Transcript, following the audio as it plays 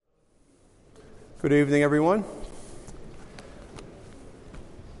Good evening, everyone.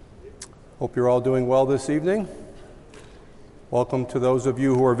 Hope you're all doing well this evening. Welcome to those of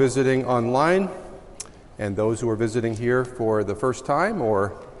you who are visiting online and those who are visiting here for the first time,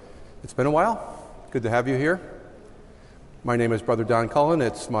 or it's been a while. Good to have you here. My name is Brother Don Cullen.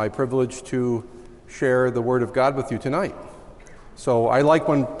 It's my privilege to share the Word of God with you tonight. So I like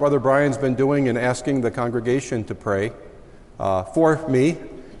when Brother Brian's been doing and asking the congregation to pray for me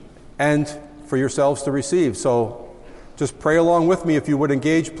and for yourselves to receive. So just pray along with me if you would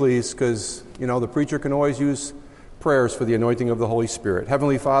engage, please, because, the preacher can always use prayers for the anointing of the Holy Spirit.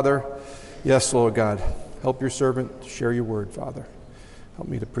 Heavenly Father, yes, Lord God, help your servant to share your word, Father. Help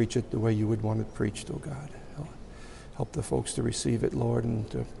me to preach it the way you would want it preached, oh God. Help the folks to receive it, Lord, and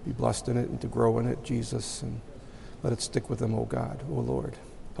to be blessed in it and to grow in it, Jesus, and let it stick with them, oh God, oh Lord.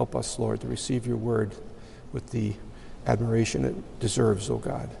 Help us, Lord, to receive your word with the admiration it deserves, oh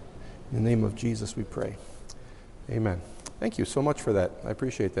God. In the name of Jesus we pray. Amen. Thank you so much for that. I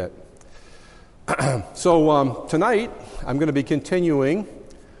appreciate that. So tonight I'm going to be continuing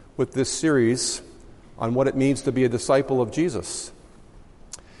with this series on what it means to be a disciple of Jesus.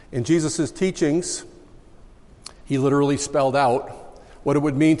 In Jesus' teachings, he literally spelled out what it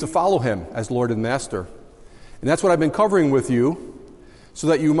would mean to follow him as Lord and Master. And that's what I've been covering with you so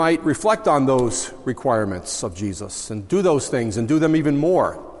that you might reflect on those requirements of Jesus and do those things and do them even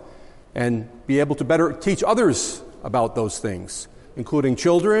more and be able to better teach others about those things, including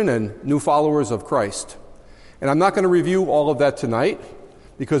children and new followers of Christ. And I'm not going to review all of that tonight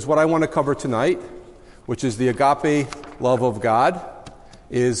because what I want to cover tonight, which is the agape love of God,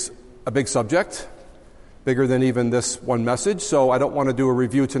 is a big subject, bigger than even this one message. So I don't want to do a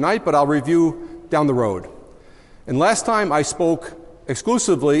review tonight, but I'll review down the road. And last time I spoke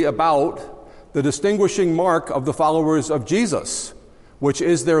exclusively about the distinguishing mark of the followers of Jesus, which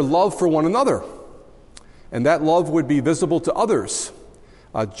is their love for one another. And that love would be visible to others.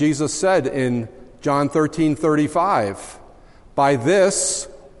 Jesus said in John 13:35, "By this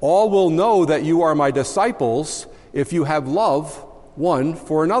all will know that you are my disciples if you have love one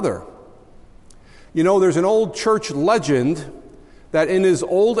for another." There's an old church legend that in his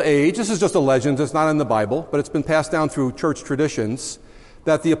old age, this is just a legend, it's not in the Bible, but it's been passed down through church traditions,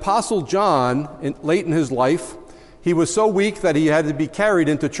 that the Apostle John, late in his life, he was so weak that he had to be carried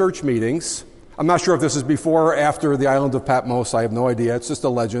into church meetings. I'm not sure if this is before or after the island of Patmos. I have no idea. It's just a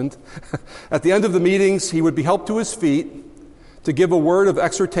legend. At the end of the meetings, he would be helped to his feet to give a word of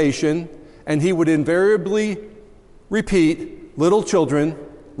exhortation, and he would invariably repeat, "Little children,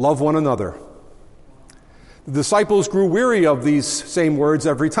 love one another." The disciples grew weary of these same words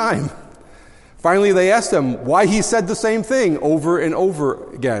every time. Finally, they asked him why he said the same thing over and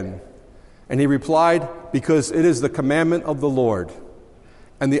over again. And he replied, "Because it is the commandment of the Lord.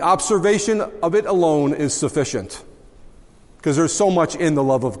 And the observation of it alone is sufficient." Because there's so much in the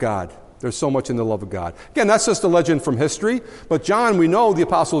love of God. There's so much in the love of God. Again, that's just a legend from history. But John, we know the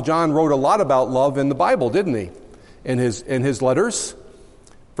Apostle John wrote a lot about love in the Bible, didn't he? In his letters.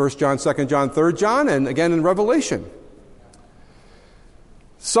 1 John, 2 John, 3 John, and again in Revelation.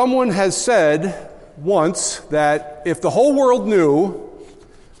 Someone has said once that if the whole world knew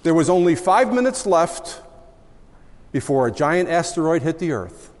there was only 5 minutes left before a giant asteroid hit the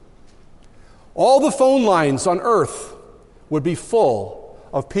earth, all the phone lines on earth would be full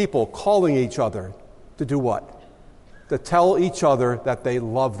of people calling each other to do what? To tell each other that they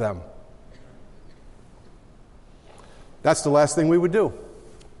love them. That's the last thing we would do.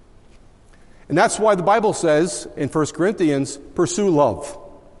 And that's why the Bible says in 1 Corinthians, pursue love.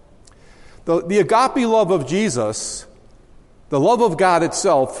 The agape love of Jesus, the love of God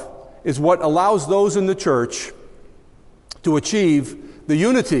itself, is what allows those in the church to achieve the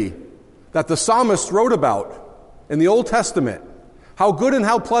unity that the psalmist wrote about in the Old Testament. How good and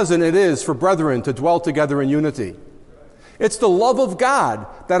how pleasant it is for brethren to dwell together in unity. It's the love of God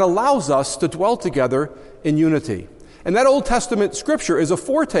that allows us to dwell together in unity. And that Old Testament scripture is a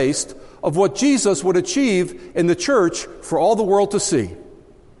foretaste of what Jesus would achieve in the church for all the world to see.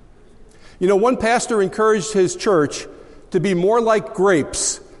 One pastor encouraged his church to be more like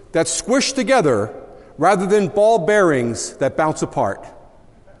grapes that squish together rather than ball bearings that bounce apart.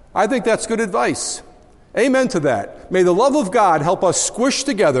 I think that's good advice. Amen to that. May the love of God help us squish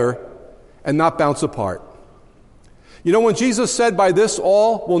together and not bounce apart. When Jesus said, "By this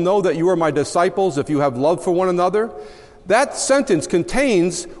all will know that you are my disciples if you have love for one another," that sentence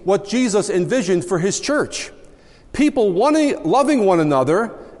contains what Jesus envisioned for his church. People loving one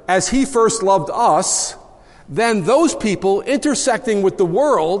another as he first loved us, then those people intersecting with the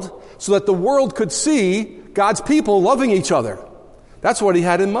world so that the world could see God's people loving each other. That's what he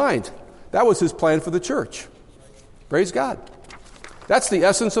had in mind. That was his plan for the church. Praise God. That's the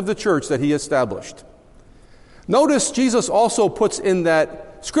essence of the church that he established. Notice Jesus also puts in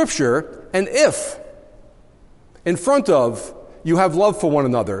that scripture an if in front of you have love for one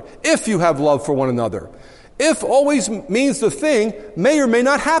another. If you have love for one another. If always means the thing may or may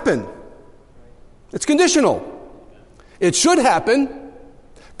not happen. It's conditional. It should happen.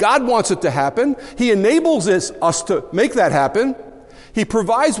 God wants it to happen. He enables us to make that happen. He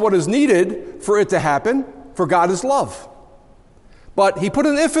provides what is needed for it to happen, for God is love. But he put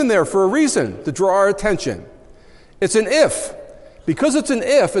an if in there for a reason, to draw our attention. It's an if. Because it's an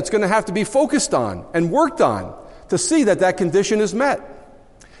if, it's going to have to be focused on and worked on to see that that condition is met.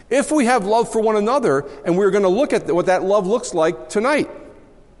 If we have love for one another, and we're going to look at what that love looks like tonight.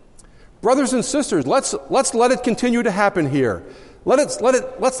 Brothers and sisters, let's let it continue to happen here.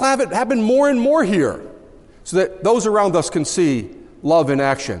 Let's have it happen more and more here so that those around us can see love in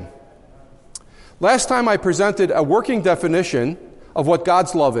action. Last time I presented a working definition of what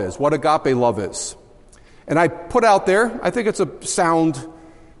God's love is, what agape love is. And I put out there, I think it's a sound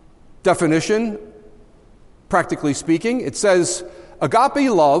definition, practically speaking. It says, agape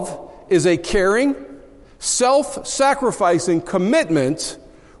love is a caring, self-sacrificing commitment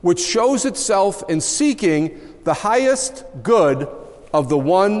which shows itself in seeking the highest good of the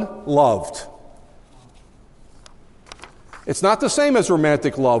one loved. It's not the same as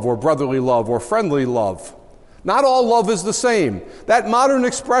romantic love or brotherly love or friendly love. Not all love is the same. That modern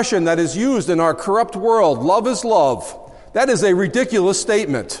expression that is used in our corrupt world, love is love, that is a ridiculous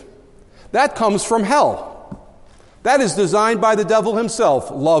statement. That comes from hell. That is designed by the devil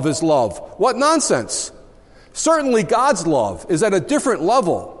himself. Love is love. What nonsense. Certainly God's love is at a different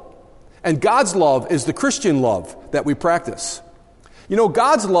level. And God's love is the Christian love that we practice. You know,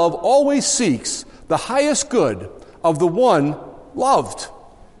 God's love always seeks the highest good of the one loved.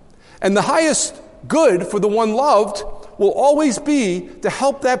 And the highest good for the one loved will always be to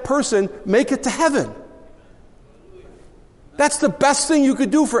help that person make it to heaven. That's the best thing you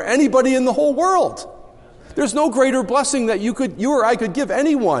could do for anybody in the whole world. There's no greater blessing that you or I could give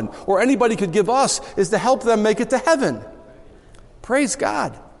anyone or anybody could give us is to help them make it to heaven. Praise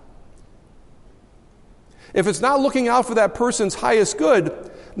God. If it's not looking out for that person's highest good,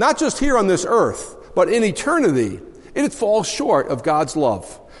 not just here on this earth, but in eternity, it falls short of God's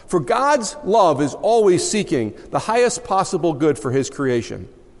love. For God's love is always seeking the highest possible good for his creation.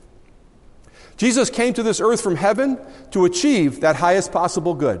 Jesus came to this earth from heaven to achieve that highest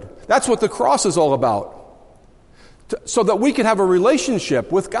possible good. That's what the cross is all about. So that we can have a relationship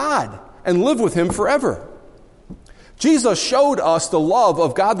with God and live with him forever. Jesus showed us the love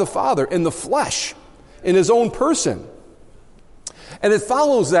of God the Father in the flesh, in his own person. And it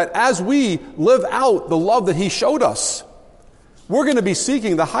follows that as we live out the love that he showed us, we're going to be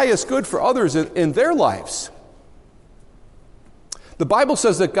seeking the highest good for others in their lives. The Bible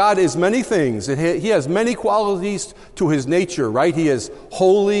says that God is many things. He has many qualities to his nature, right? He is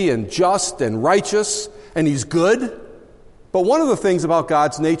holy and just and righteous, and he's good. But one of the things about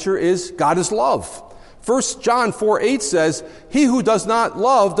God's nature is God is love. 1 John 4:8 says, he who does not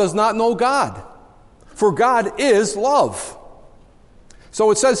love does not know God, for God is love. So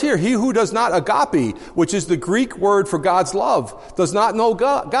it says here, he who does not agape, which is the Greek word for God's love, does not know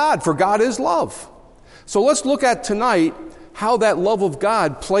God, for God is love. So let's look at tonight how that love of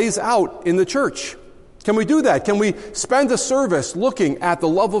God plays out in the church. Can we do that? Can we spend a service looking at the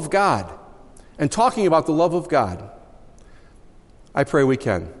love of God and talking about the love of God? I pray we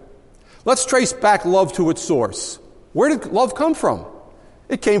can. Let's trace back love to its source. Where did love come from?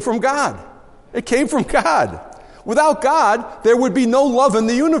 It came from God. It came from God. Without God, there would be no love in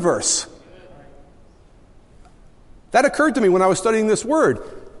the universe. That occurred to me when I was studying this word.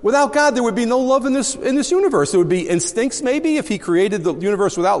 Without God, there would be no love in this universe. There would be instincts maybe if he created the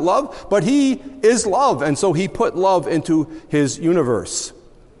universe without love, but he is love, and so he put love into his universe.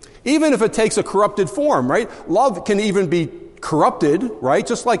 Even if it takes a corrupted form, right? Love can even be corrupted, right?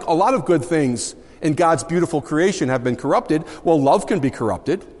 Just like a lot of good things in God's beautiful creation have been corrupted, well, love can be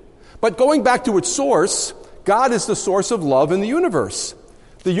corrupted. But going back to its source, God is the source of love in the universe.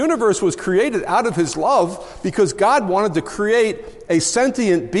 The universe was created out of his love because God wanted to create a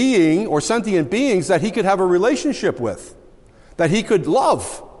sentient being or sentient beings that he could have a relationship with, that he could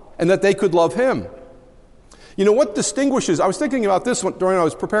love, and that they could love him. You know, what distinguishes, I was thinking about this during I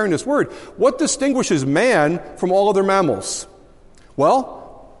was preparing this word, what distinguishes man from all other mammals?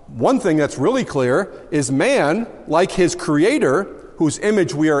 Well, one thing that's really clear is man, like his creator, whose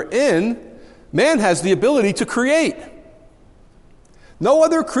image we are in, man has the ability to create. No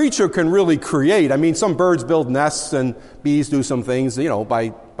other creature can really create. I mean, some birds build nests and bees do some things,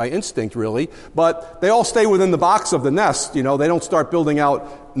 by instinct, really. But they all stay within the box of the nest. They don't start building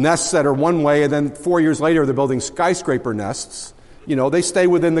out nests that are one way and then 4 years later they're building skyscraper nests. They stay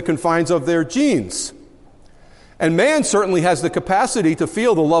within the confines of their genes. And man certainly has the capacity to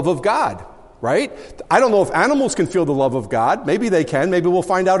feel the love of God, right? I don't know if animals can feel the love of God. Maybe they can. Maybe we'll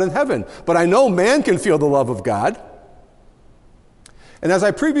find out in heaven. But I know man can feel the love of God. And as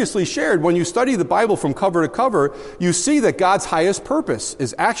I previously shared, when you study the Bible from cover to cover, you see that God's highest purpose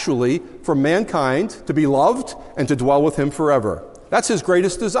is actually for mankind to be loved and to dwell with him forever. That's his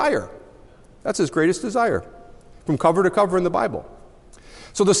greatest desire. That's his greatest desire, from cover to cover in the Bible.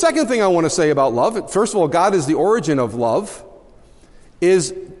 So the second thing I want to say about love, first of all, God is the origin of love,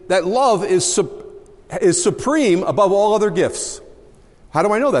 is that love is supreme above all other gifts. How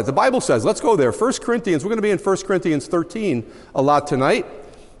do I know that? The Bible says, let's go there. 1 Corinthians, we're going to be in 1 Corinthians 13 a lot tonight.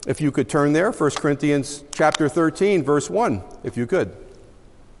 If you could turn there, 1 Corinthians chapter 13, verse 1, if you could.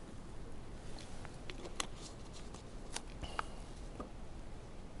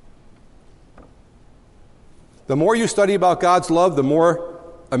 The more you study about God's love, the more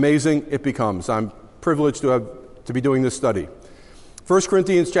amazing it becomes. I'm privileged to be doing this study. 1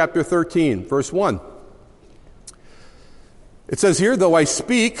 Corinthians chapter 13, verse 1. It says here, though I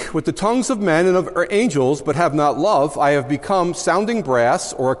speak with the tongues of men and of angels, but have not love, I have become sounding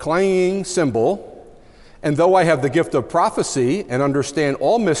brass or a clanging cymbal. And though I have the gift of prophecy and understand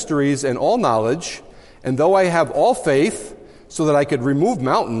all mysteries and all knowledge, and though I have all faith so that I could remove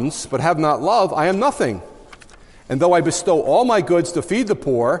mountains, but have not love, I am nothing. And though I bestow all my goods to feed the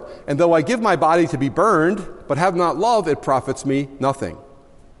poor, and though I give my body to be burned, but have not love, it profits me nothing.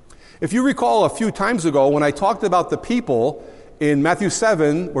 If you recall a few times ago when I talked about the people in Matthew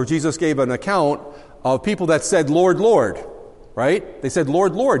 7, where Jesus gave an account of people that said, Lord, Lord, right? They said,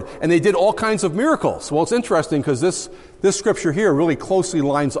 Lord, Lord, and they did all kinds of miracles. Well, it's interesting because this scripture here really closely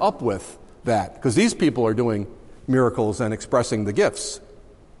lines up with that, because these people are doing miracles and expressing the gifts.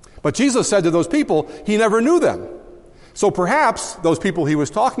 But Jesus said to those people, he never knew them. So perhaps those people he was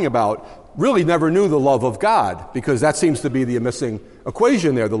talking about really never knew the love of God, because that seems to be the missing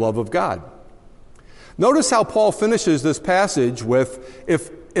equation there, the love of God. Notice how Paul finishes this passage with,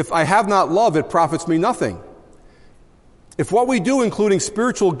 if I have not love, it profits me nothing. If what we do, including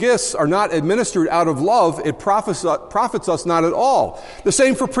spiritual gifts, are not administered out of love, it profits us not at all. The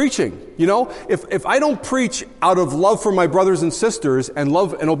same for preaching. If I don't preach out of love for my brothers and sisters and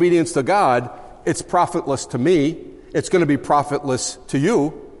love and obedience to God, it's profitless to me. It's going to be profitless to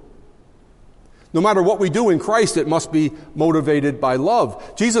you. No matter what we do in Christ, it must be motivated by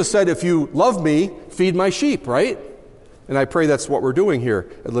love. Jesus said, if you love me, feed my sheep, right? And I pray that's what we're doing here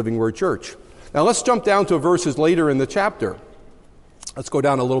at Living Word Church. Now let's jump down to verses later in the chapter. Let's go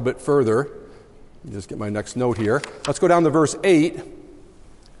down a little bit further. Let me just get my next note here. Let's go down to verse 8.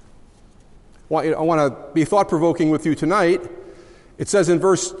 I want to be thought-provoking with you tonight. It says in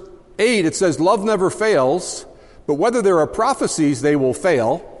verse 8, it says, love never fails, but whether there are prophecies, they will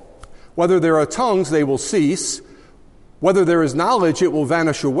fail. Whether there are tongues, they will cease. Whether there is knowledge, it will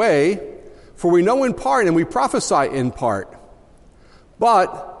vanish away. For we know in part and we prophesy in part.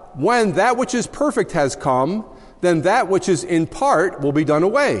 But when that which is perfect has come, then that which is in part will be done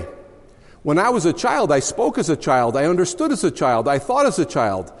away. When I was a child, I spoke as a child, I understood as a child, I thought as a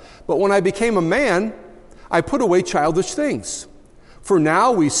child. But when I became a man, I put away childish things. For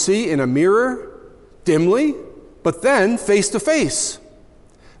now we see in a mirror, dimly, but then face to face.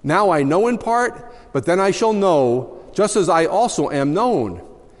 Now I know in part, but then I shall know, just as I also am known.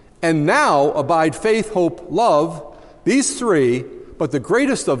 And now abide faith, hope, love, these three, but the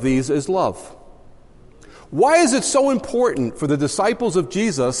greatest of these is love. Why is it so important for the disciples of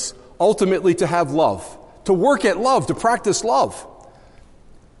Jesus ultimately to have love, to work at love, to practice love?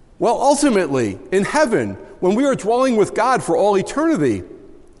 Well, ultimately, in heaven, when we are dwelling with God for all eternity,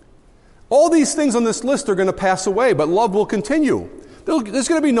 all these things on this list are going to pass away, but love will continue. There's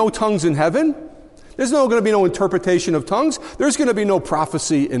going to be no tongues in heaven. There's going to be no interpretation of tongues. There's going to be no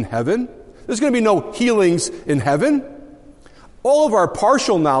prophecy in heaven. There's going to be no healings in heaven. All of our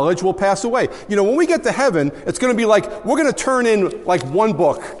partial knowledge will pass away. When we get to heaven, it's going to be like, we're going to turn in like one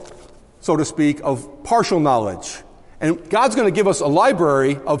book, so to speak, of partial knowledge. And God's going to give us a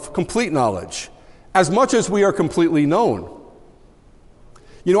library of complete knowledge, as much as we are completely known.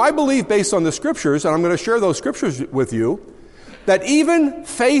 I believe, based on the scriptures, and I'm going to share those scriptures with you, that even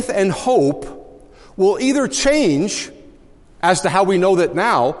faith and hope will either change as to how we know that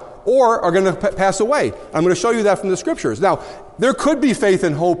now, or are going to pass away. I'm going to show you that from the Scriptures. Now, there could be faith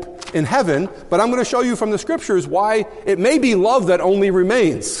and hope in heaven, but I'm going to show you from the Scriptures why it may be love that only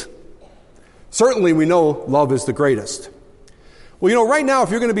remains. Certainly, we know love is the greatest. Well, right now,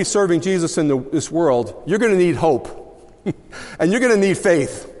 if you're going to be serving Jesus in this world, you're going to need hope. And you're going to need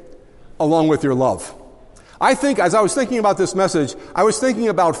faith along with your love. I think, as I was thinking about this message, I was thinking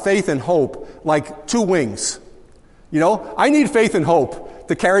about faith and hope like two wings. I need faith and hope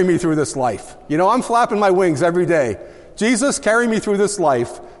to carry me through this life. I'm flapping my wings every day. Jesus, carry me through this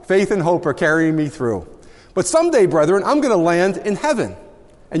life. Faith and hope are carrying me through. But someday, brethren, I'm going to land in heaven.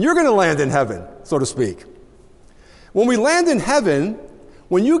 And you're going to land in heaven, so to speak. When we land in heaven,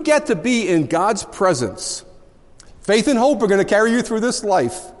 when you get to be in God's presence, faith and hope are going to carry you through this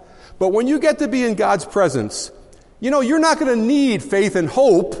life. But when you get to be in God's presence, you're not going to need faith and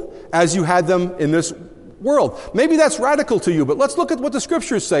hope as you had them in this world. Maybe that's radical to you, but let's look at what the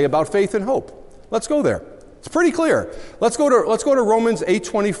Scriptures say about faith and hope. Let's go there. It's pretty clear. Let's go to Romans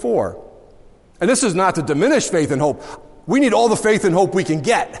 8:24. And this is not to diminish faith and hope. We need all the faith and hope we can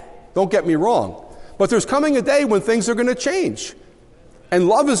get. Don't get me wrong. But there's coming a day when things are going to change. And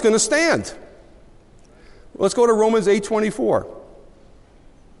love is going to stand. Let's go to Romans 8:24.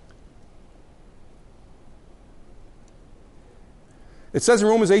 It says in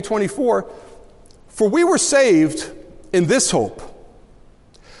Romans 8:24, "For we were saved in this hope.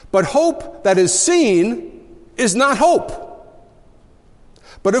 But hope that is seen is not hope.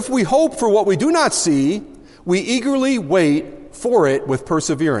 But if we hope for what we do not see, we eagerly wait for it with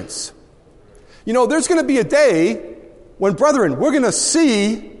perseverance." There's going to be a day when, brethren, we're going to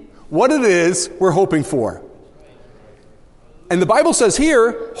see what it is we're hoping for. And the Bible says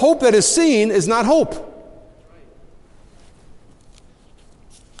here, hope that is seen is not hope.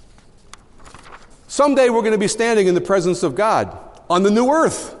 Someday we're going to be standing in the presence of God on the new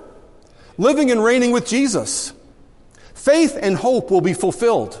earth, living and reigning with Jesus. Faith and hope will be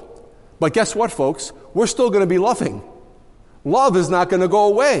fulfilled. But guess what, folks? We're still going to be loving. Love is not going to go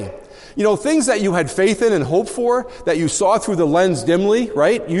away. Things that you had faith in and hope for, that you saw through the lens dimly,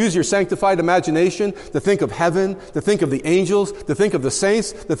 right? You use your sanctified imagination to think of heaven, to think of the angels, to think of the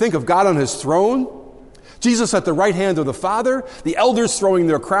saints, to think of God on his throne. Jesus at the right hand of the Father, the elders throwing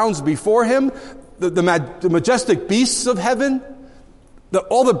their crowns before him, the majestic beasts of heaven,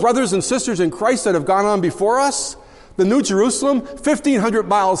 all the brothers and sisters in Christ that have gone on before us, the New Jerusalem, 1,500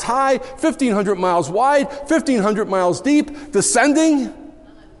 miles high, 1,500 miles wide, 1,500 miles deep, descending.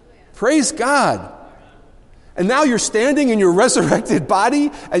 Praise God. And now you're standing in your resurrected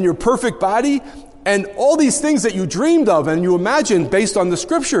body and your perfect body, and all these things that you dreamed of and you imagined based on the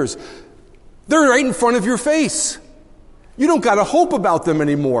Scriptures, they're right in front of your face. You don't got to hope about them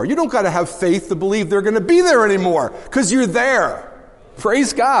anymore. You don't got to have faith to believe they're going to be there anymore, because you're there.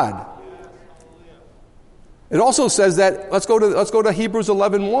 Praise God. It also says that, let's go to Hebrews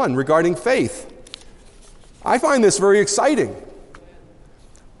 11:1 regarding faith. I find this very exciting.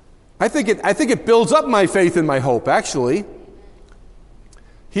 I think it builds up my faith and my hope, actually.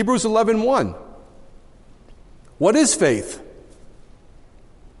 Hebrews 11:1. What is faith?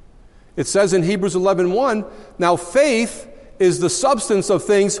 It says in Hebrews 11:1, "Now faith is the substance of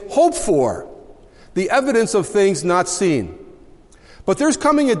things hoped for, the evidence of things not seen." But there's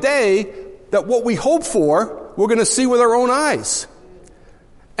coming a day that what we hope for, we're going to see with our own eyes.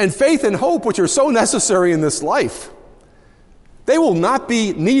 And faith and hope, which are so necessary in this life, they will not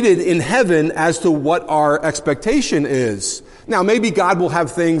be needed in heaven as to what our expectation is. Now, maybe God will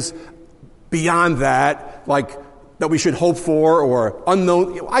have things beyond that, like that we should hope for or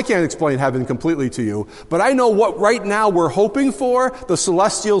unknown. I can't explain heaven completely to you, but I know what right now we're hoping for, the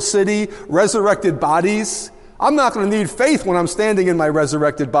celestial city, resurrected bodies. I'm not going to need faith when I'm standing in my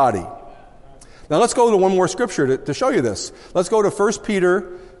resurrected body. Now let's go to one more scripture to show you this. Let's go to 1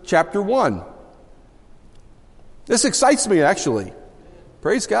 Peter chapter 1. This excites me, actually.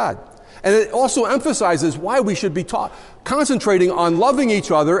 Praise God. And it also emphasizes why we should be concentrating on loving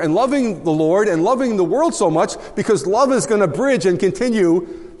each other and loving the Lord and loving the world so much, because love is going to bridge and continue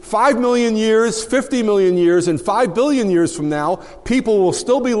 5 million years, 50 million years, and 5 billion years from now. People will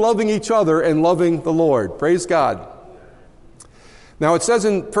still be loving each other and loving the Lord. Praise God. Now it says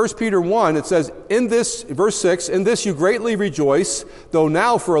in 1 Peter 1, it says, "In this," verse 6, "in this you greatly rejoice, though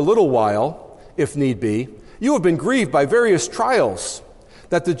now for a little while, if need be, you have been grieved by various trials,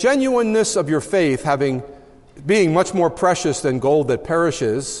 that the genuineness of your faith, being much more precious than gold that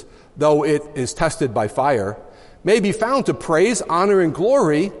perishes, though it is tested by fire, may be found to praise, honor, and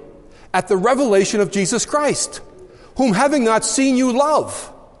glory at the revelation of Jesus Christ, whom having not seen you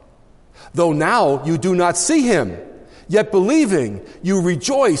love, though now you do not see him, Yet believing, you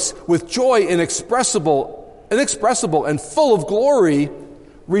rejoice with joy inexpressible and full of glory,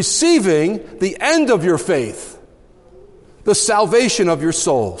 receiving the end of your faith, the salvation of your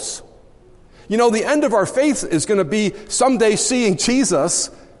souls. You know, the end of our faith is going to be someday seeing Jesus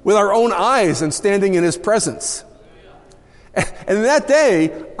with our own eyes and standing in his presence. And in that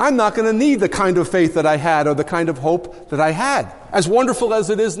day, I'm not going to need the kind of faith that I had or the kind of hope that I had, as wonderful as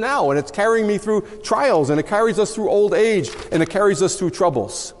it is now. And it's carrying me through trials, and it carries us through old age, and it carries us through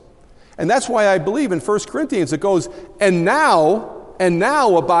troubles. And that's why I believe in 1 Corinthians it goes, and now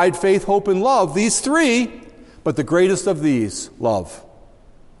abide faith, hope, and love, these three, but the greatest of these, love.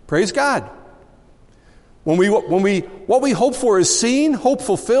 Praise God. When what we hope for is seen, hope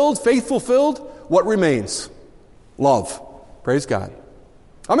fulfilled, faith fulfilled, what remains? Love. Praise God.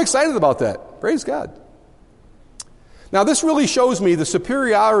 I'm excited about that. Praise God. Now, this really shows me the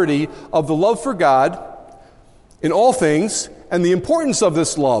superiority of the love for God in all things and the importance of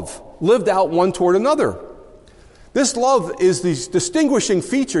this love lived out one toward another. This love is the distinguishing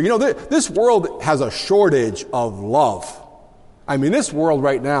feature. You know, this world has a shortage of love. I mean, this world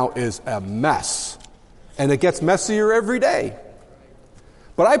right now is a mess, and it gets messier every day.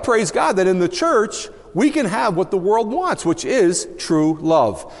 But I praise God that in the church, we can have what the world wants, which is true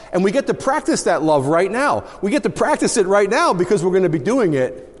love. And we get to practice that love right now. We get to practice it right now because we're going to be doing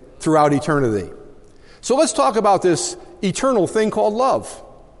it throughout eternity. So let's talk about this eternal thing called love.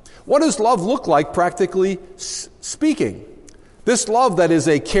 What does love look like, practically speaking? This love that is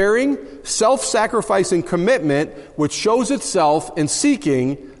a caring, self-sacrificing commitment which shows itself in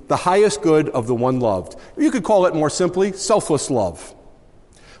seeking the highest good of the one loved. You could call it more simply, selfless love.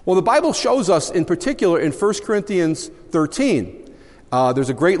 Well, the Bible shows us in particular in 1 Corinthians 13. There's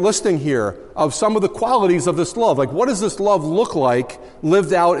a great listing here of some of the qualities of this love. Like, what does this love look like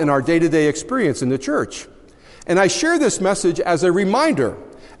lived out in our day-to-day experience in the church? And I share this message as a reminder,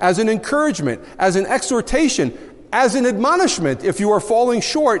 as an encouragement, as an exhortation, as an admonishment if you are falling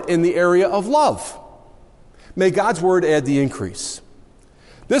short in the area of love. May God's word add the increase.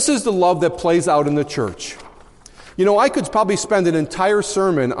 This is the love that plays out in the church. You know, I could probably spend an entire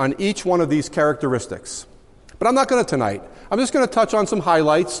sermon on each one of these characteristics, but I'm not going to tonight. I'm just going to touch on some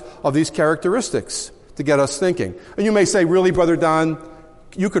highlights of these characteristics to get us thinking. And you may say, really, Brother Don,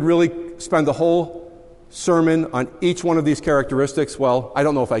 you could really spend the whole sermon on each one of these characteristics? Well, I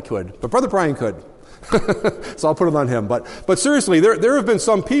don't know if I could, but Brother Brian could. So I'll put it on him. But seriously, there have been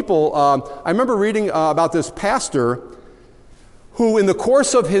some people, I remember reading about this pastor who in the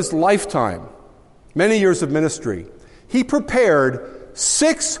course of his lifetime, many years of ministry, he prepared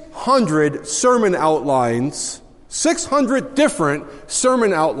 600 sermon outlines, 600 different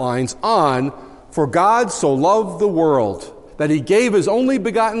sermon outlines on For God so loved the world, that he gave his only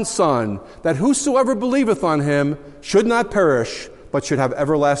begotten Son, that whosoever believeth on him should not perish, but should have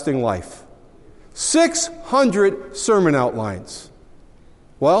everlasting life. 600 sermon outlines.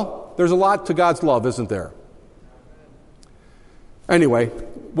 Well, there's a lot to God's love, isn't there? Anyway,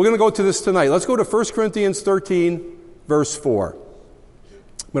 we're going to go to this tonight. Let's go to 1 Corinthians 13, verse 4.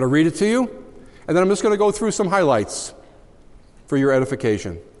 I'm going to read it to you, and then I'm just going to go through some highlights for your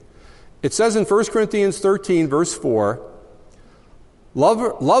edification. It says in 1 Corinthians 13, verse 4,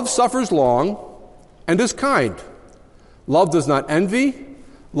 Love suffers long and is kind. Love does not envy.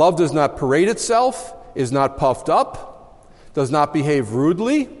 Love does not parade itself, is not puffed up, does not behave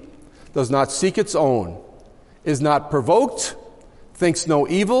rudely, does not seek its own, is not provoked, thinks no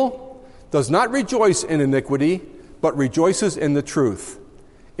evil, does not rejoice in iniquity, but rejoices in the truth.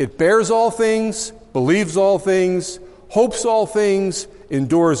 It bears all things, believes all things, hopes all things,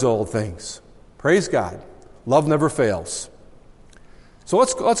 endures all things. Praise God. Love never fails. So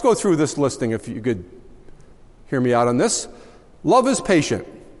let's go through this listing, if you could hear me out on this. Love is patient.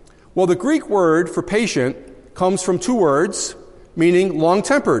 Well, the Greek word for patient comes from two words, meaning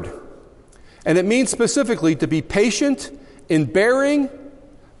long-tempered. And it means specifically to be patient in bearing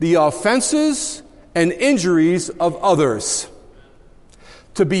the offenses and injuries of others.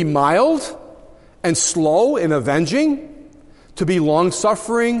 To be mild and slow in avenging. To be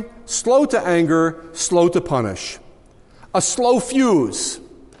long-suffering, slow to anger, slow to punish. A slow fuse,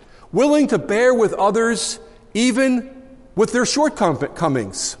 willing to bear with others even with their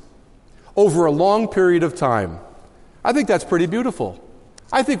shortcomings over a long period of time. I think that's pretty beautiful.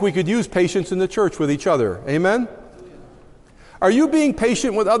 I think we could use patience in the church with each other. Amen? Are you being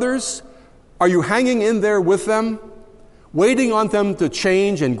patient with others? Are you hanging in there with them, waiting on them to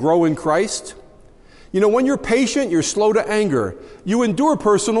change and grow in Christ? You know, when you're patient, you're slow to anger. You endure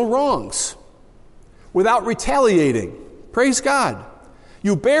personal wrongs without retaliating. Praise God.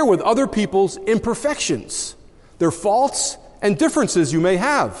 You bear with other people's imperfections. their faults and differences you may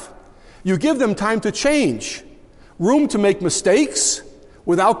have. You give them time to change, room to make mistakes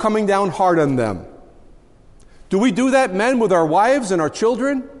without coming down hard on them. Do we do that, men, with our wives and our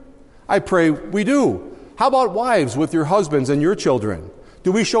children? I pray we do. How about wives with your husbands and your children?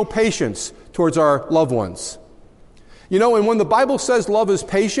 Do we show patience towards our loved ones? You know, and when the Bible says love is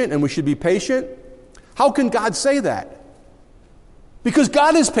patient and we should be patient, how can God say that? Because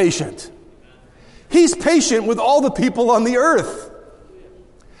God is patient. He's patient with all the people on the earth.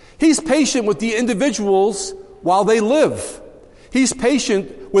 He's patient with the individuals while they live. He's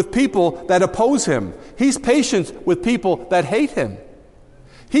patient with people that oppose him. He's patient with people that hate him.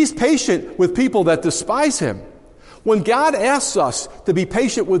 He's patient with people that despise him. When God asks us to be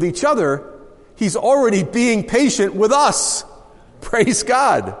patient with each other, he's already being patient with us. Praise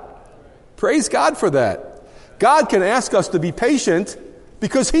God. Praise God for that. God can ask us to be patient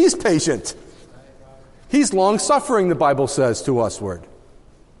because he's patient. He's long-suffering, the Bible says to us, word.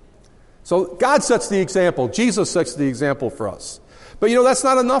 So God sets the example. Jesus sets the example for us. But you know, that's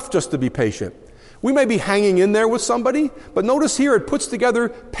not enough just to be patient. We may be hanging in there with somebody, but notice here it puts together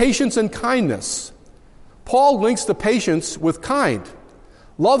patience and kindness. Paul links the patience with kind.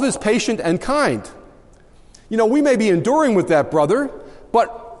 Love is patient and kind. You know, we may be enduring with that brother,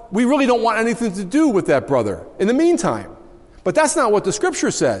 but we really don't want anything to do with that brother in the meantime. But that's not what the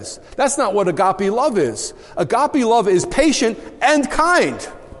Scripture says. That's not what agape love is. Agape love is patient and kind.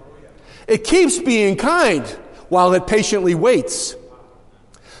 It keeps being kind while it patiently waits.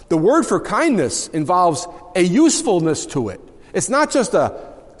 The word for kindness involves a usefulness to it. It's not just a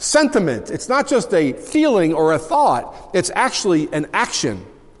sentiment. It's not just a feeling or a thought. It's actually an action.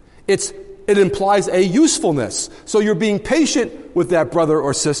 It implies a usefulness. So you're being patient with that brother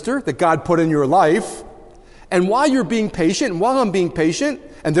or sister that God put in your life. And while you're being patient, and while I'm being patient,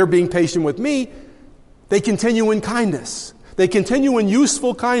 and they're being patient with me, they continue in kindness. They continue in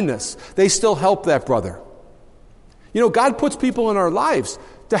useful kindness. They still help that brother. You know, God puts people in our lives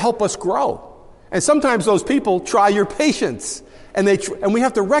to help us grow. And sometimes those people try your patience. And we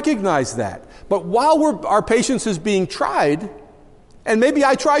have to recognize that. But while our patience is being tried, and maybe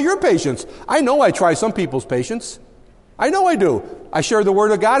I try your patience. I know I try some people's patience. I know I do. I share the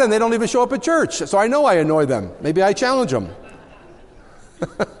Word of God and they don't even show up at church. So I know I annoy them. Maybe I challenge them.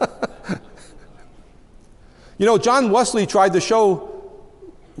 You know, John Wesley tried to show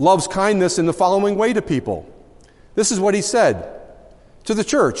love's kindness in the following way to people. This is what he said to the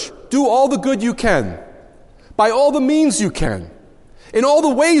church. Do all the good you can, by all the means you can, in all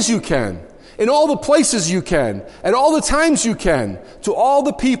the ways you can, in all the places you can, at all the times you can, to all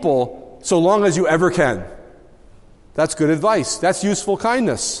the people, so long as you ever can. That's good advice. That's useful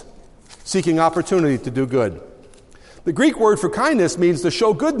kindness, seeking opportunity to do good. The Greek word for kindness means to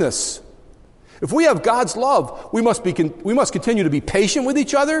show goodness. If we have God's love, we must continue to be patient with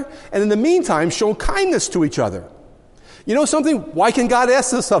each other, and in the meantime, show kindness to each other. You know something? Why can God ask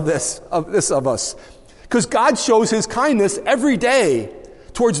this of us? Because God shows his kindness every day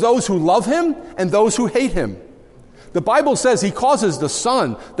towards those who love him and those who hate him. The Bible says he causes the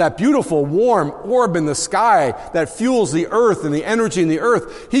sun, that beautiful warm orb in the sky that fuels the earth and the energy in the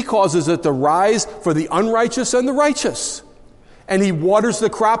earth, he causes it to rise for the unrighteous and the righteous. And he waters the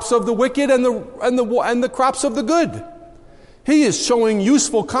crops of the wicked and the crops of the good. He is showing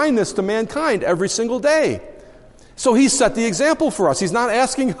useful kindness to mankind every single day. So he set the example for us. He's not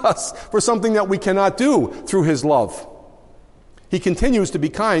asking us for something that we cannot do through his love. He continues to be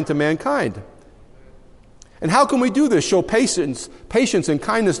kind to mankind. And how can we do this? Show patience and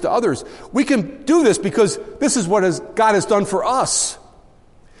kindness to others. We can do this because this is what God has done for us.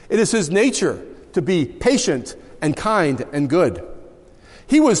 It is his nature to be patient and kind and good.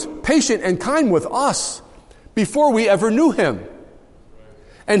 He was patient and kind with us before we ever knew him.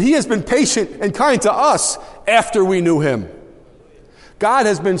 And he has been patient and kind to us after we knew him. God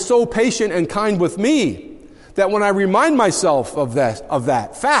has been so patient and kind with me that when I remind myself of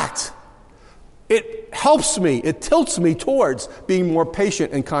that fact, it helps me, it tilts me towards being more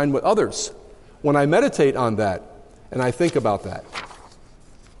patient and kind with others when I meditate on that and I think about that.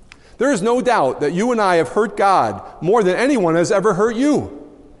 There is no doubt that you and I have hurt God more than anyone has ever hurt you.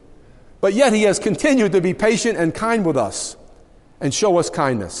 But yet he has continued to be patient and kind with us and show us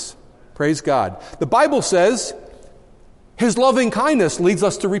kindness. Praise God. The Bible says his loving kindness leads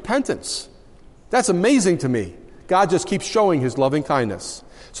us to repentance. That's amazing to me. God just keeps showing his loving kindness.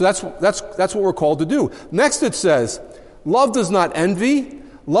 So that's what we're called to do. Next it says, love does not envy,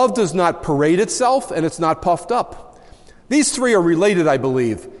 love does not parade itself, and it's not puffed up. These three are related, I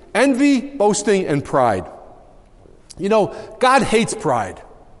believe. Envy, boasting, and pride. You know, God hates pride.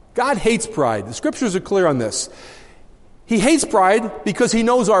 God hates pride. The scriptures are clear on this. He hates pride because he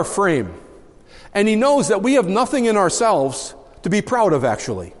knows our frame. And he knows that we have nothing in ourselves to be proud of,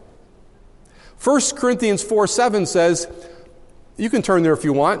 actually. 1 Corinthians 4:7 says, you can turn there if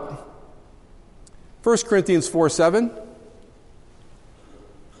you want. 1 Corinthians 4:7.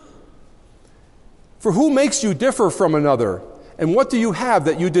 For who makes you differ from another? And what do you have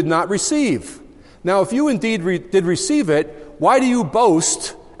that you did not receive? Now, if you indeed did receive it, why do you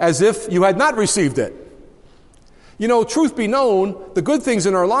boast as if you had not received it? You know, truth be known, the good things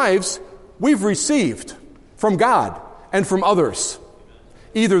in our lives, we've received from God and from others.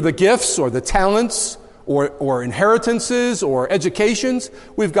 Either the gifts or the talents or inheritances or educations,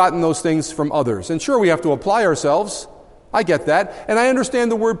 we've gotten those things from others. And sure, we have to apply ourselves. I get that. And I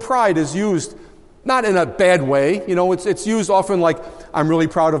understand the word pride is used not in a bad way. You know, it's used often like, I'm really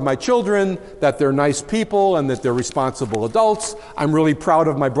proud of my children, that they're nice people and that they're responsible adults. I'm really proud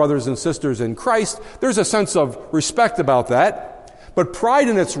of my brothers and sisters in Christ. There's a sense of respect about that. But pride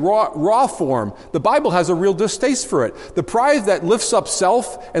in its raw form, the Bible has a real distaste for it. The pride that lifts up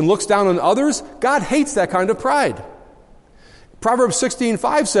self and looks down on others, God hates that kind of pride. Proverbs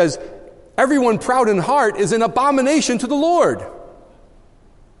 16:5 says, everyone proud in heart is an abomination to the Lord.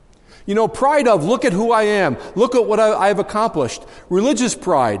 You know, pride of, look at who I am, look at what I have accomplished. Religious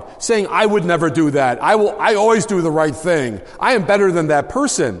pride, saying, I would never do that. I always do the right thing. I am better than that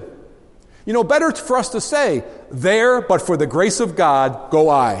person. You know, better for us to say, there, but for the grace of God, go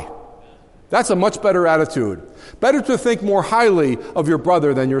I. That's a much better attitude. Better to think more highly of your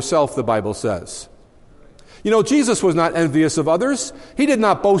brother than yourself, the Bible says. You know, Jesus was not envious of others. He did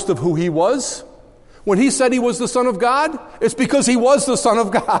not boast of who he was. When he said he was the Son of God, it's because he was the Son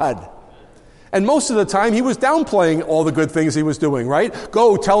of God. And most of the time, he was downplaying all the good things he was doing, right?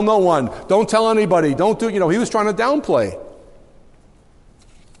 Go, tell no one. Don't tell anybody. Don't do, he was trying to downplay.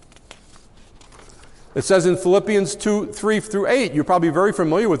 It says in Philippians 2:3-8, you're probably very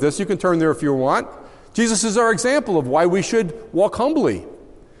familiar with this. You can turn there if you want. Jesus is our example of why we should walk humbly.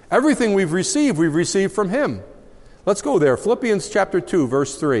 Everything we've received from him. Let's go there. Philippians chapter 2,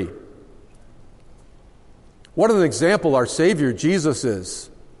 verse 3. What an example our Savior Jesus is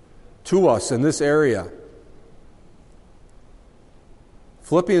to us in this area.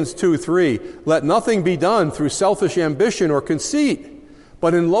 Philippians 2:3, let nothing be done through selfish ambition or conceit,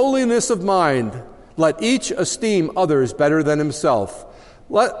 but in lowliness of mind, let each esteem others better than himself.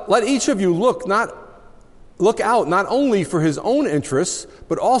 Let each of you look out not only for his own interests,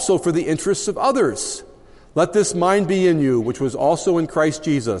 but also for the interests of others. Let this mind be in you, which was also in Christ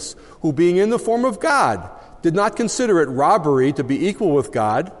Jesus, who being in the form of God, did not consider it robbery to be equal with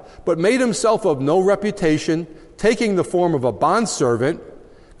God, but made himself of no reputation, taking the form of a bondservant,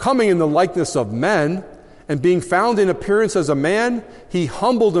 coming in the likeness of men, and being found in appearance as a man, he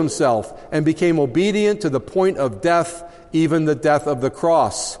humbled himself and became obedient to the point of death, even the death of the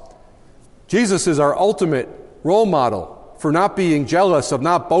cross. Jesus is our ultimate role model for not being jealous, of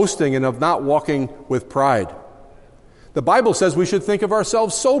not boasting, and of not walking with pride. The Bible says we should think of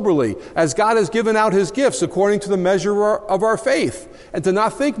ourselves soberly, as God has given out his gifts according to the measure of our faith, and to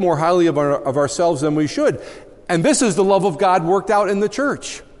not think more highly of ourselves than we should. And this is the love of God worked out in the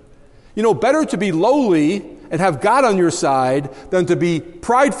church. You know, better to be lowly and have God on your side than to be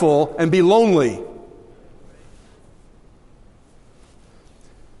prideful and be lonely.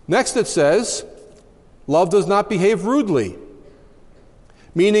 Next it says, love does not behave rudely,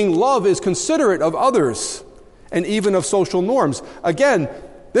 meaning love is considerate of others and even of social norms. Again,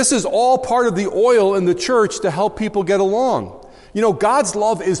 this is all part of the oil in the church to help people get along. You know, God's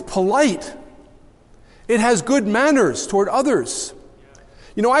love is polite. It has good manners toward others.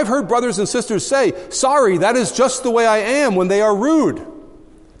 You know, I've heard brothers and sisters say, sorry, that is just the way I am, when they are rude.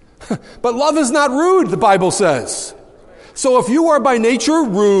 But love is not rude, the Bible says. So if you are by nature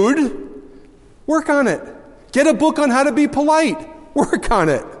rude, work on it. Get a book on how to be polite. Work on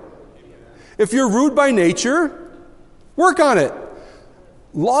it. If you're rude by nature, work on it.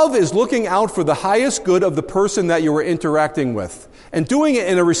 Love is looking out for the highest good of the person that you are interacting with and doing it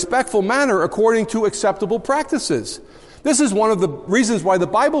in a respectful manner according to acceptable practices. This is one of the reasons why the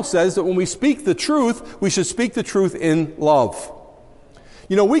Bible says that when we speak the truth, we should speak the truth in love.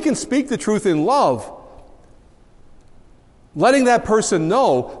 You know, we can speak the truth in love, letting that person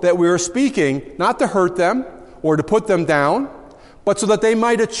know that we are speaking not to hurt them or to put them down, but so that they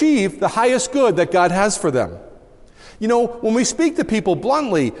might achieve the highest good that God has for them. You know, when we speak to people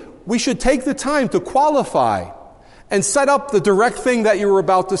bluntly, we should take the time to qualify and set up the direct thing that you're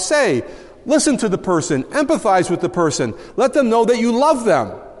about to say. Listen to the person, empathize with the person, let them know that you love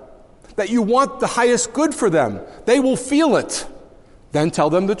them, that you want the highest good for them. They will feel it. Then tell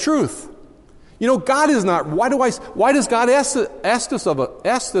them the truth. God is not, why does God ask this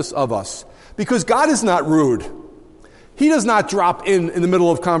of us? Because God is not rude. He does not drop in the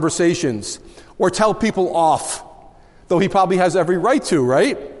middle of conversations or tell people off, though he probably has every right to,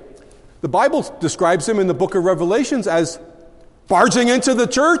 right? The Bible describes him in the book of Revelations as barging into the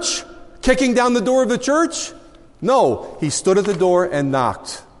church, kicking down the door of the church. No, he stood at the door and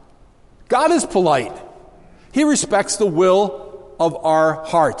knocked. God is polite. He respects the will of our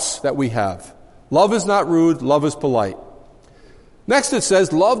hearts that we have. Love is not rude, love is polite. Next it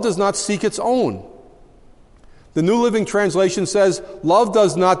says, love does not seek its own. The New Living Translation says, love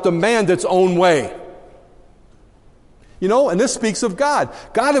does not demand its own way. And this speaks of God.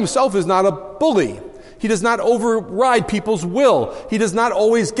 God himself is not a bully. He does not override people's will. He does not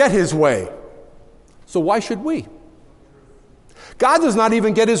always get his way. So why should we? God does not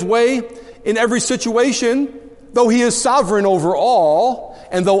even get his way in every situation, though he is sovereign over all,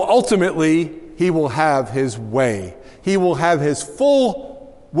 and though ultimately he will have his way. He will have his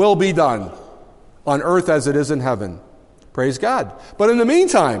full will be done on earth as it is in heaven. Praise God. But in the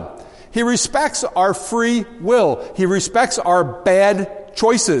meantime, he respects our free will. He respects our bad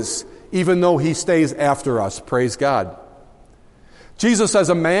choices, even though he stays after us. Praise God. Jesus, as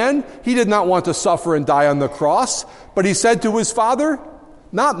a man, he did not want to suffer and die on the cross, but he said to his Father,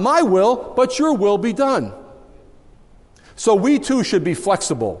 not my will, but your will be done. So we too should be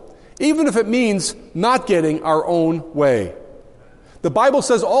flexible, even if it means not getting our own way. The Bible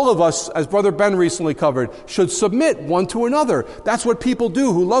says all of us, as Brother Ben recently covered, should submit one to another. That's what people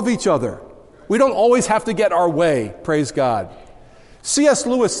do who love each other. We don't always have to get our way, praise God. C.S.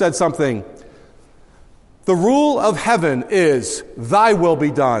 Lewis said something. The rule of heaven is, thy will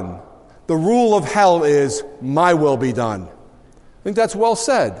be done. The rule of hell is, my will be done. I think that's well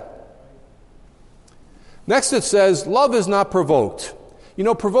said. Next it says, love is not provoked.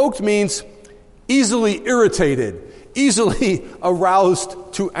 Provoked means easily irritated, easily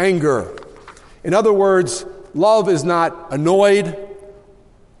aroused to anger. In other words, love is not annoyed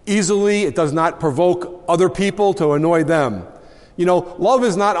easily. It does not provoke other people to annoy them. Love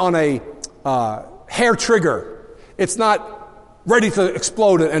is not on a hair trigger. It's not ready to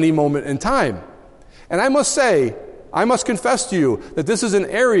explode at any moment in time. And I must confess to you that this is an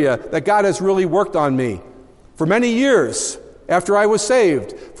area that God has really worked on me. For many years after I was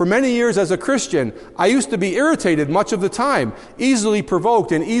saved, for many years as a Christian, I used to be irritated much of the time, easily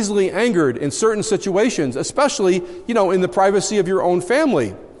provoked and easily angered in certain situations, especially, in the privacy of your own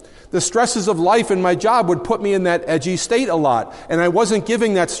family. The stresses of life and my job would put me in that edgy state a lot, and I wasn't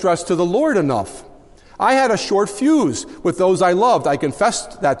giving that stress to the Lord enough. I had a short fuse with those I loved. I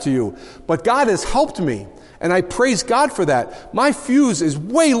confessed that to you. But God has helped me, and I praise God for that. My fuse is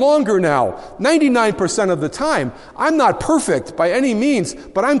way longer now, 99% of the time. I'm not perfect by any means,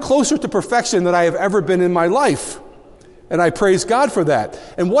 but I'm closer to perfection than I have ever been in my life. And I praise God for that.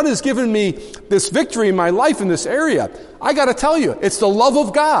 And what has given me this victory in my life in this area? I got to tell you, it's the love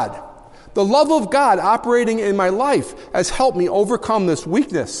of God. The love of God operating in my life has helped me overcome this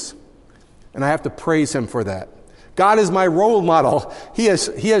weakness. And I have to praise him for that. God is my role model. He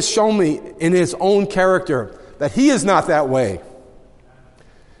has shown me in his own character that he is not that way.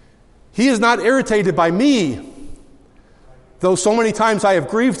 He is not irritated by me, though so many times I have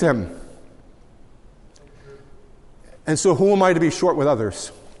grieved him. And so who am I to be short with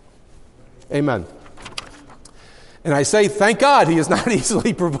others? Amen. And I say, thank God he is not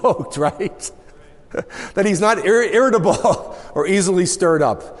easily provoked, right? That he's not irritable or easily stirred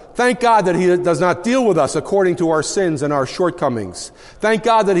up. Thank God that he does not deal with us according to our sins and our shortcomings. Thank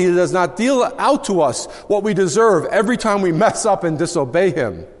God that he does not deal out to us what we deserve every time we mess up and disobey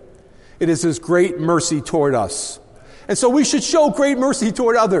him. It is his great mercy toward us. And so we should show great mercy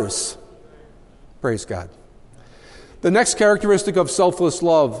toward others. Praise God. The next characteristic of selfless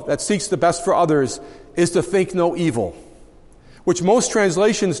love that seeks the best for others is to think no evil, which most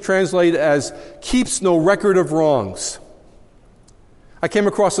translations translate as keeps no record of wrongs. I came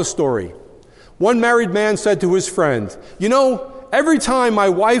across a story. One married man said to his friend, every time my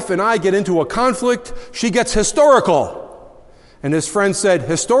wife and I get into a conflict, she gets historical. And his friend said,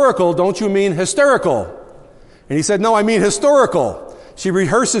 historical, don't you mean hysterical? And he said, no, I mean historical. She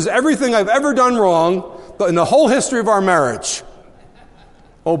rehearses everything I've ever done wrong in the whole history of our marriage.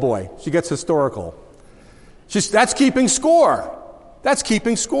 Oh boy, she gets historical. That's keeping score. That's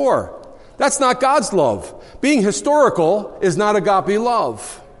keeping score. That's not God's love. Being historical is not agape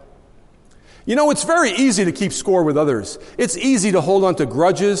love. It's very easy to keep score with others. It's easy to hold on to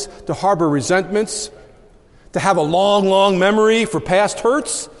grudges, to harbor resentments, to have a long, long memory for past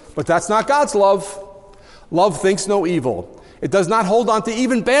hurts, but that's not God's love. Love thinks no evil. It does not hold on to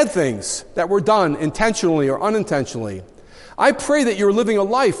even bad things that were done intentionally or unintentionally. I pray that you're living a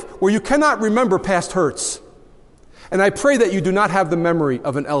life where you cannot remember past hurts. And I pray that you do not have the memory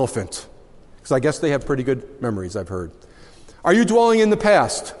of an elephant, because I guess they have pretty good memories, I've heard. Are you dwelling in the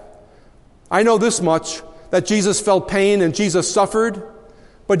past? I know this much, that Jesus felt pain and Jesus suffered,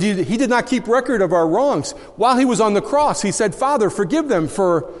 but he did not keep record of our wrongs. While he was on the cross, he said, Father, forgive them,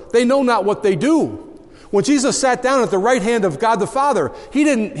 for they know not what they do. When Jesus sat down at the right hand of God the Father,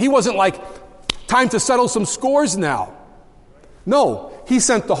 he wasn't like, time to settle some scores now. No, he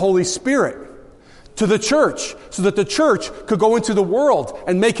sent the Holy Spirit to the church so that the church could go into the world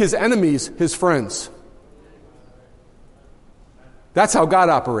and make his enemies his friends. That's how God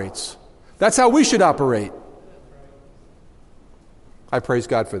operates. That's how we should operate. I praise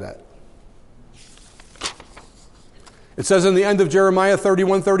God for that. It says in the end of Jeremiah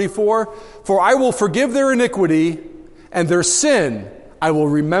 31:34, for I will forgive their iniquity, and their sin I will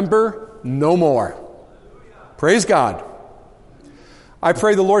remember no more. Praise God. I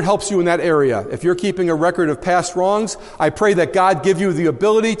pray the Lord helps you in that area. If you're keeping a record of past wrongs, I pray that God give you the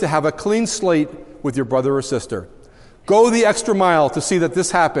ability to have a clean slate with your brother or sister. Go the extra mile to see that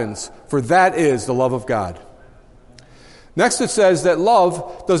this happens, for that is the love of God. Next it says that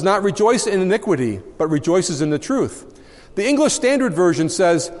love does not rejoice in iniquity, but rejoices in the truth. The English Standard Version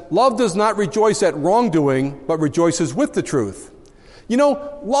says, love does not rejoice at wrongdoing, but rejoices with the truth. You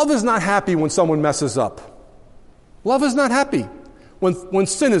know, love is not happy when someone messes up. Love is not happy when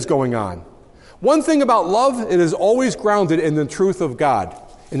sin is going on. One thing about love, it is always grounded in the truth of God,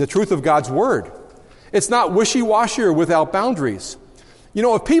 in the truth of God's Word. It's not wishy-washy or without boundaries. You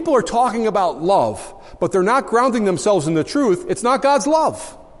know, if people are talking about love, but they're not grounding themselves in the truth, it's not God's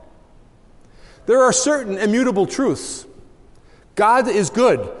love. There are certain immutable truths. God is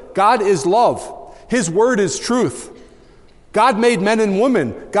good. God is love. His word is truth. God made men and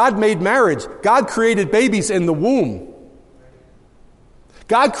women. God made marriage. God created babies in the womb.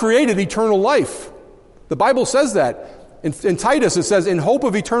 God created eternal life. The Bible says that. In Titus, it says, in hope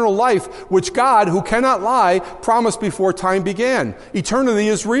of eternal life, which God, who cannot lie, promised before time began. Eternity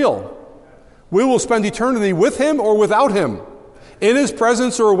is real. We will spend eternity with him or without him, in his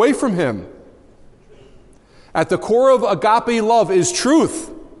presence or away from him. At the core of agape love is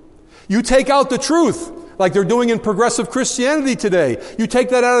truth. You take out the truth, like they're doing in progressive Christianity today. You take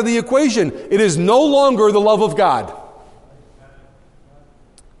that out of the equation. It is no longer the love of God.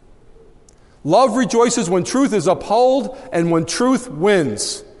 Love rejoices when truth is upheld and when truth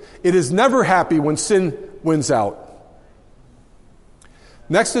wins. It is never happy when sin wins out.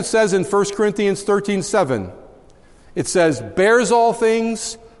 Next it says in 1 Corinthians 13:7, it says, bears all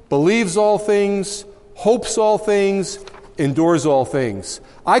things, believes all things, hopes all things, endures all things.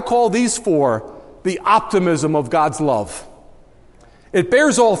 I call these four the optimism of God's love. It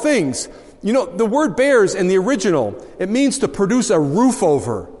bears all things. You know, the word bears in the original, it means to produce a roof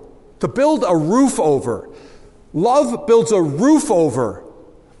over. To build a roof over. Love builds a roof over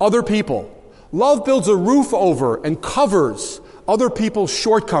other people. Love builds a roof over and covers other people's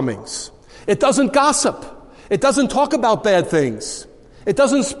shortcomings. It doesn't gossip. It doesn't talk about bad things. It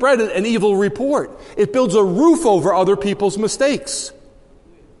doesn't spread an evil report. It builds a roof over other people's mistakes.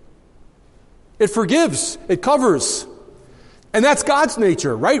 It forgives. It covers. And that's God's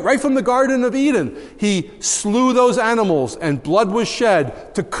nature, right? Right from the Garden of Eden. He slew those animals and blood was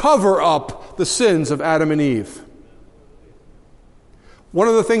shed to cover up the sins of Adam and Eve. One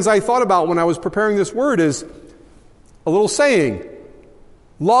of the things I thought about when I was preparing this word is a little saying.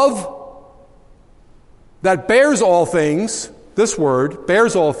 Love that bears all things, this word,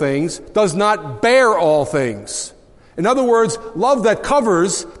 bears all things, does not bear all things. In other words, love that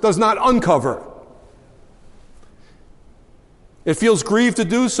covers does not uncover. It feels grieved to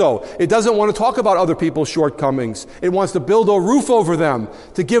do so. It doesn't want to talk about other people's shortcomings. It wants to build a roof over them,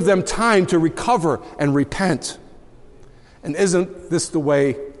 to give them time to recover and repent. And isn't this the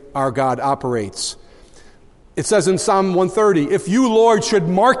way our God operates? It says in Psalm 130, if you, Lord, should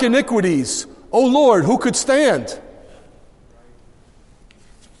mark iniquities, O Lord, who could stand?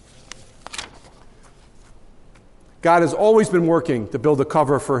 God has always been working to build a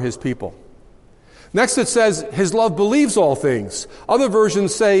cover for his people. Next it says, his love believes all things. Other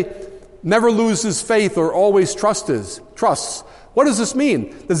versions say, never loses faith or always trusts. What does this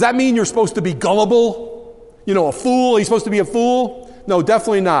mean? Does that mean you're supposed to be gullible? You know, a fool? Are you supposed to be a fool? No,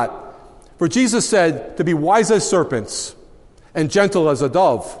 definitely not. For Jesus said to be wise as serpents and gentle as a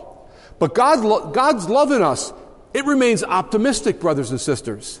dove. But God's love in us, it remains optimistic, brothers and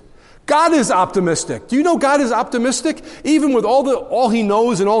sisters. God is optimistic. Do you know God is optimistic? Even with all he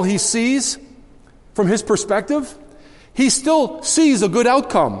knows and all he sees, from his perspective, He still sees a good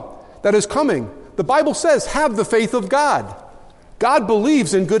outcome that is coming. The Bible says, have the faith of God. God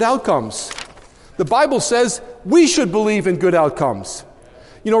believes in good outcomes. The Bible says we should believe in good outcomes.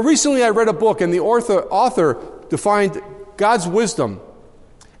 Recently I read a book, and the author defined God's wisdom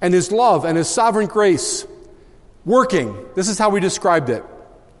and His love and His sovereign grace working. This is how he described it.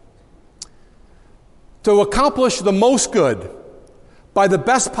 To accomplish the most good by the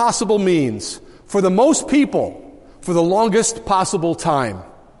best possible means for the most people for the longest possible time.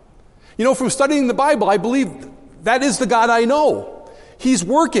 From studying the Bible, I believe that is the God I know. He's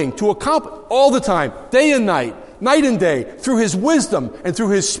working to accomplish all the time, day and night and day, through His wisdom and through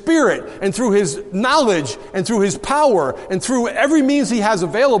His Spirit and through His knowledge and through His power and through every means He has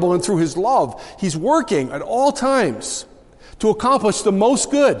available and through His love. He's working at all times to accomplish the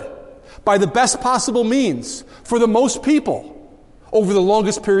most good by the best possible means for the most people over the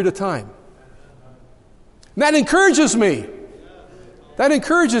longest period of time. And that encourages me.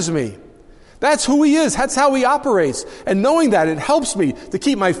 That's who He is. That's how He operates. And knowing that, it helps me to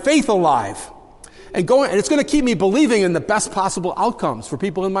keep my faith alive. And it's going to keep me believing in the best possible outcomes for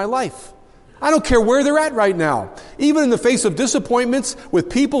people in my life. I don't care where they're at right now. Even in the face of disappointments with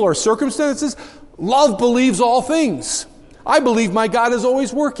people or circumstances, love believes all things. I believe my God is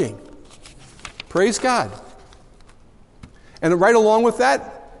always working. Praise God. And right along with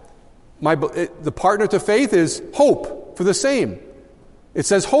that, the partner to faith is hope for the same. It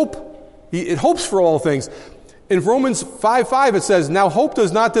says hope. It hopes for all things. In Romans 5:5 it says, now hope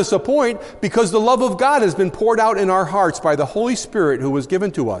does not disappoint because the love of God has been poured out in our hearts by the Holy Spirit who was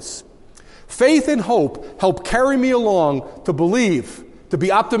given to us. Faith and hope help carry me along to believe, to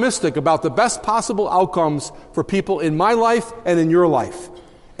be optimistic about the best possible outcomes for people in my life and in your life,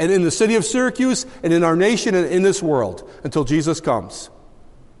 and in the city of Syracuse and in our nation and in this world until Jesus comes.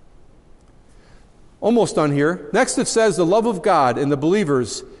 Almost done here. Next it says the love of God in the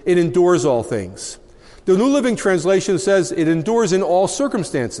believers, it endures all things. The New Living Translation says it endures in all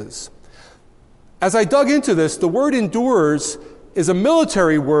circumstances. As I dug into this, the word endures is a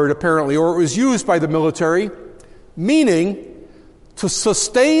military word apparently, or it was used by the military, meaning to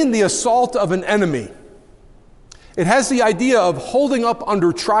sustain the assault of an enemy. It has the idea of holding up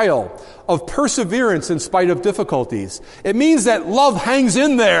under trial, of perseverance in spite of difficulties. It means that love hangs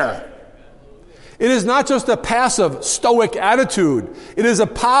in there. It is not just a passive, stoic attitude. It is a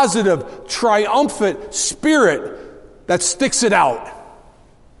positive, triumphant spirit that sticks it out.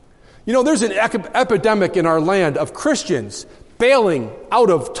 There's an epidemic in our land of Christians bailing out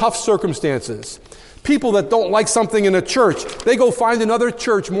of tough circumstances. People that don't like something in a church, they go find another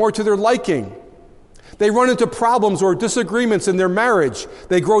church more to their liking. They run into problems or disagreements in their marriage.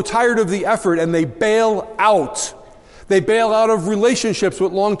 They grow tired of the effort and they bail out. They bail out of relationships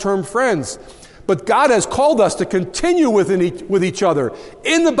with long-term friends. But God has called us to continue with each other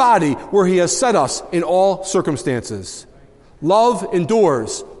in the body where He has set us in all circumstances. Love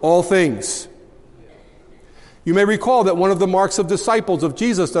endures all things. You may recall that one of the marks of disciples of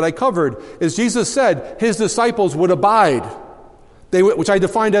Jesus that I covered is Jesus said His disciples would abide, which I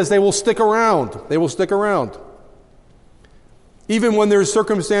defined as they will stick around. They will stick around. Even when there's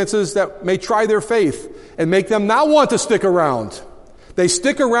circumstances that may try their faith and make them not want to stick around. They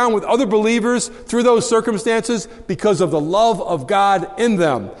stick around with other believers through those circumstances because of the love of God in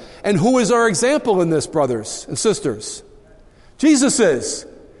them. And who is our example in this, brothers and sisters? Jesus is.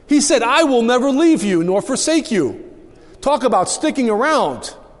 He said, I will never leave you nor forsake you. Talk about sticking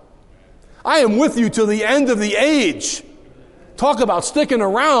around. I am with you till the end of the age. Talk about sticking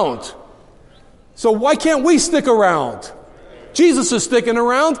around. So why can't we stick around? Jesus is sticking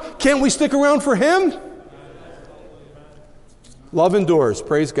around. Can't we stick around for Him? Love endures,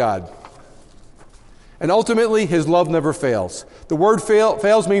 praise God. And ultimately, His love never fails. The word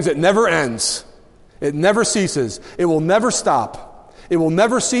fails means it never ends. It never ceases. It will never stop. It will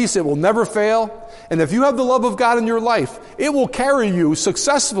never cease. It will never fail. And if you have the love of God in your life, it will carry you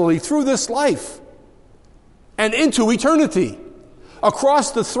successfully through this life and into eternity,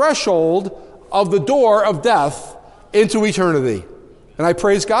 across the threshold of the door of death into eternity. And I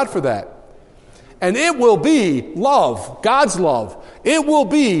praise God for that. And it will be love, God's love. It will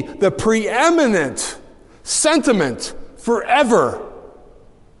be the preeminent sentiment forever.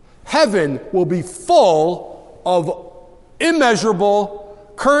 Heaven will be full of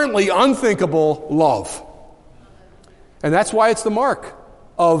immeasurable, currently unthinkable love. And that's why it's the mark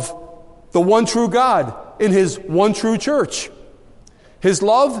of the one true God in His one true church. His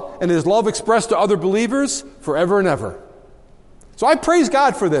love and His love expressed to other believers forever and ever. So I praise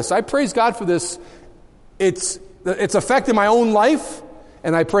God for this. I praise God for this. It's affected my own life,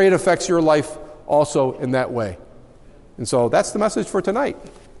 and I pray it affects your life also in that way. And so that's the message for tonight.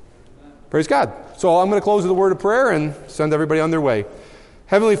 Praise God. So I'm going to close with a word of prayer and send everybody on their way.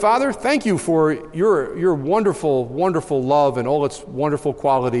 Heavenly Father, thank you for your wonderful, wonderful love and all its wonderful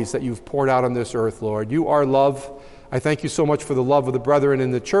qualities that you've poured out on this earth, Lord. You are love. I thank you so much for the love of the brethren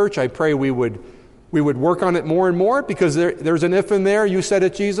in the church. I pray we would work on it more and more, because there's an if in there. You said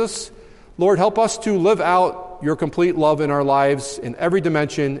it, Jesus. Lord, help us to live out your complete love in our lives in every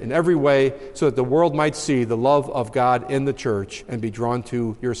dimension, in every way, so that the world might see the love of God in the church and be drawn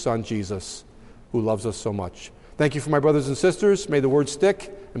to your Son, Jesus, who loves us so much. Thank you for my brothers and sisters. May the word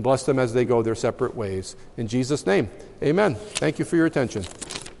stick, and bless them as they go their separate ways. In Jesus' name, amen. Thank you for your attention.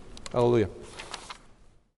 Hallelujah.